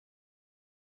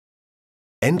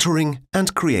Entering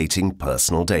and creating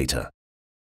personal data.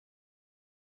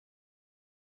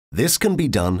 This can be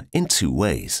done in two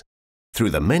ways,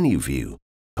 through the menu view,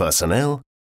 Personnel,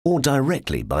 or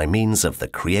directly by means of the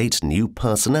Create New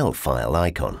Personnel file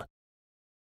icon.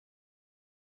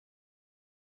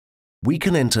 We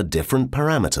can enter different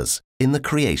parameters in the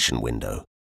Creation window.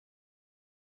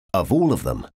 Of all of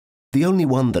them, the only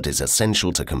one that is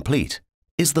essential to complete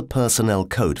is the Personnel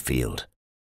Code field.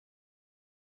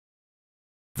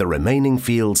 The remaining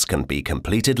fields can be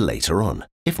completed later on,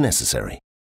 if necessary.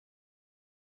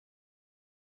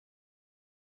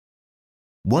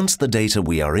 Once the data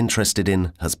we are interested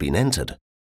in has been entered,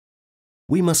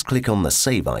 we must click on the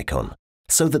Save icon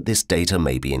so that this data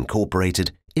may be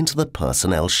incorporated into the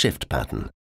personnel shift pattern.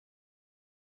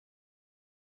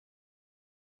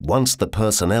 Once the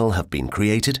personnel have been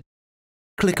created,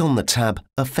 click on the tab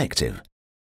Effective,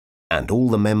 and all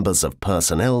the members of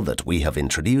personnel that we have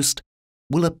introduced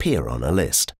will appear on a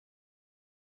list.